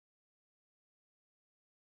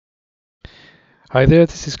Hi there,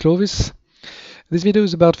 this is Clovis. This video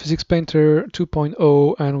is about PhysX Painter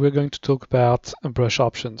 2.0 and we're going to talk about brush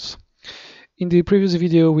options. In the previous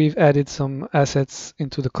video, we've added some assets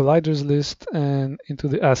into the colliders list and into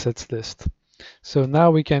the assets list. So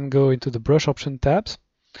now we can go into the brush option tabs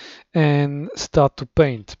and start to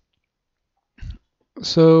paint.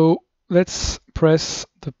 So let's press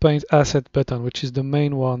the paint asset button, which is the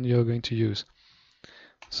main one you're going to use.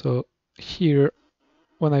 So here,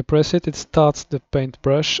 when I press it, it starts the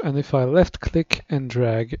paintbrush, and if I left click and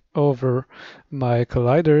drag over my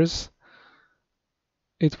colliders,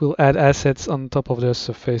 it will add assets on top of their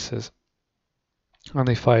surfaces. And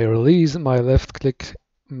if I release my left click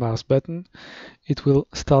mouse button, it will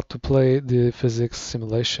start to play the physics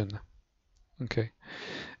simulation. Okay.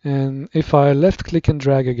 And if I left click and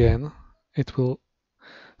drag again, it will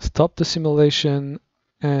stop the simulation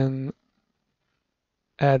and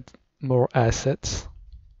add more assets.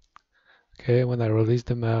 Okay, when I release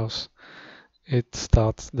the mouse, it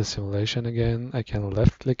starts the simulation again. I can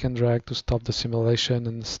left click and drag to stop the simulation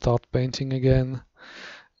and start painting again.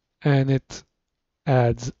 And it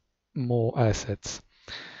adds more assets.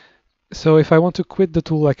 So if I want to quit the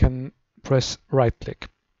tool, I can press right click.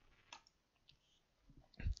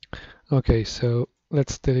 Okay, so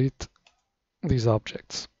let's delete these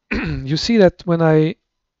objects. You see that when I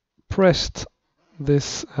pressed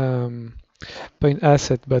this paint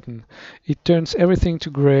asset button, it turns everything to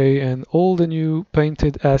gray and all the new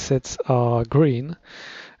painted assets are green.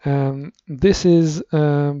 This is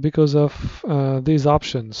because of these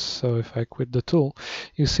options. So if I quit the tool,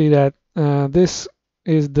 you see that this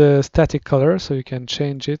is the static color, so you can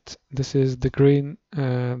change it. This is the green.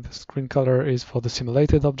 This green color is for the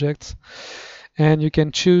simulated objects. And you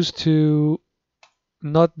can choose to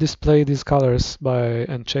not display these colors by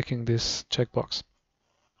unchecking this checkbox.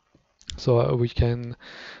 So we can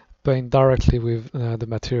paint directly with the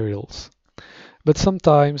materials. But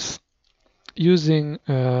sometimes using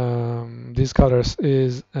these colors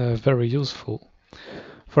is very useful.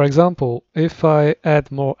 For example, if I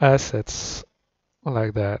add more assets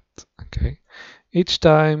like that, okay, each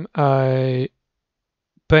time I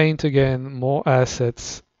paint again more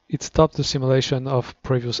assets, it stops the simulation of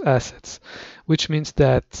previous assets, which means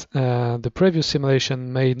that the previous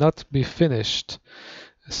simulation may not be finished.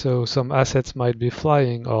 So some assets might be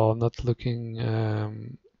flying or not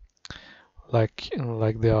looking like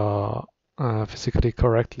they are physically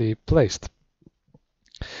correctly placed.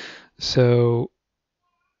 So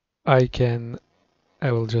I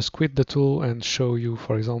will just quit the tool and show you,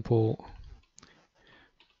 for example,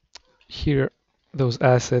 here those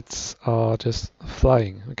assets are just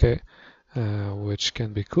flying, okay, which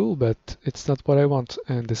can be cool, but it's not what I want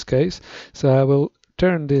in this case. So I will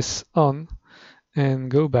turn this on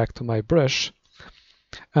and go back to my brush.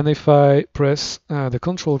 And if I press the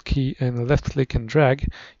Control key and left click and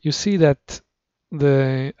drag, you see that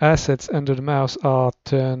the assets under the mouse are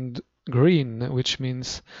turned green, which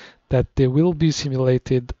means that they will be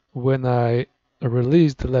simulated when I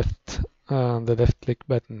release the left click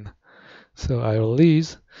button. So I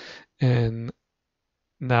release, and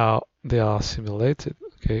now they are simulated.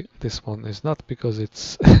 Okay, this one is not because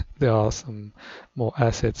it's there are some more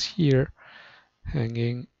assets here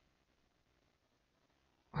hanging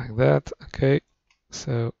like that. Okay,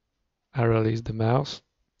 so I release the mouse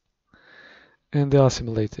and they are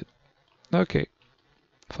simulated. Okay,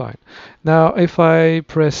 fine. Now if I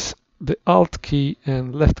press the Alt key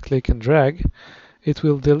and left click and drag, it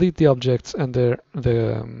will delete the objects under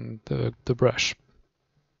the brush.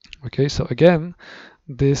 Okay, so again,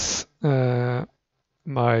 this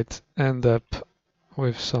might end up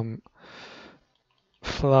with some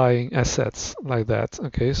flying assets like that.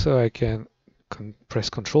 Okay, so I can press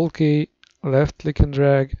Control key, left click and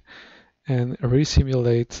drag, and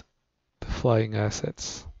resimulate the flying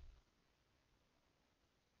assets.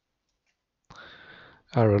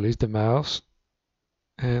 I release the mouse,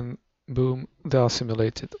 and boom, they are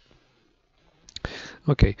simulated.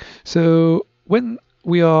 Okay, so when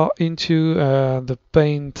we are into the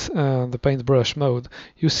paintbrush mode,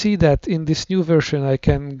 you see that in this new version I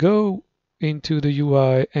can go into the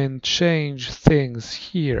UI and change things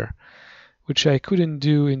here, which I couldn't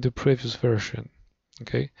do in the previous version.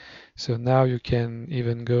 Okay, so now you can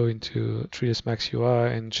even go into 3ds Max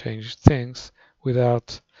UI and change things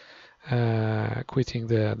without quitting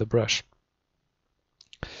the brush,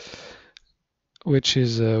 which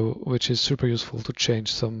is super useful to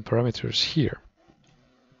change some parameters here.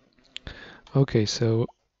 Okay, so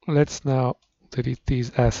let's now delete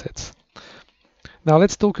these assets. Now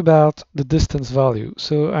let's talk about the distance value.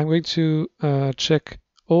 So I'm going to check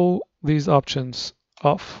all these options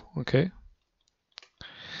off. Okay,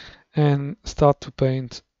 and start to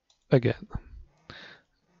paint again.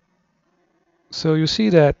 So you see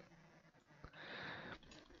that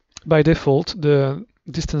by default the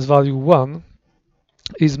distance value 1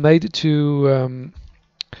 is made to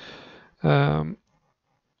um,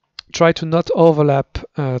 try to not overlap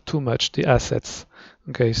too much the assets.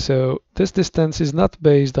 Okay, so this distance is not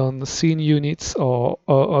based on scene units or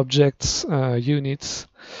objects units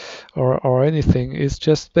or anything. It's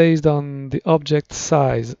just based on the object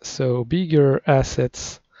size. So bigger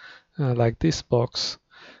assets like this box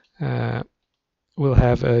will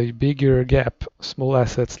have a bigger gap. Small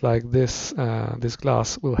assets like this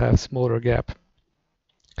glass will have smaller gap,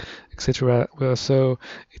 etc. Well, so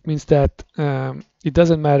it means that it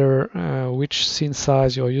doesn't matter which scene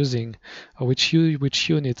size you're using, or which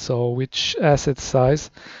units or which asset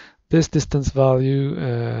size. This distance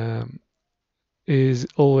value is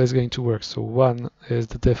always going to work. So 1 is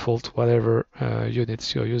the default, whatever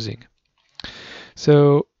units you're using.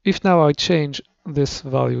 So if now I change this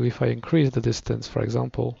value, if I increase the distance, for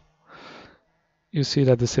example, you see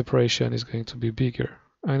that the separation is going to be bigger.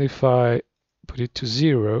 And if I put it to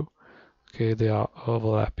 0, okay, they are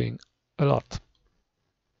overlapping a lot.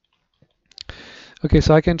 Okay,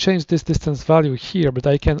 so I can change this distance value here, but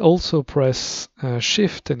I can also press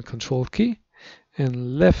Shift and Control key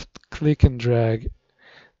and left click and drag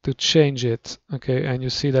to change it. Okay, and you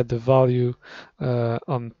see that the value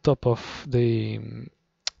on top of the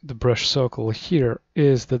brush circle here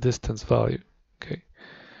is the distance value. Okay,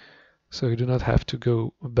 so you do not have to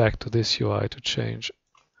go back to this UI to change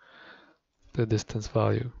the distance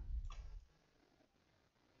value.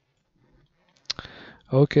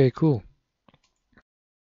 Okay, cool.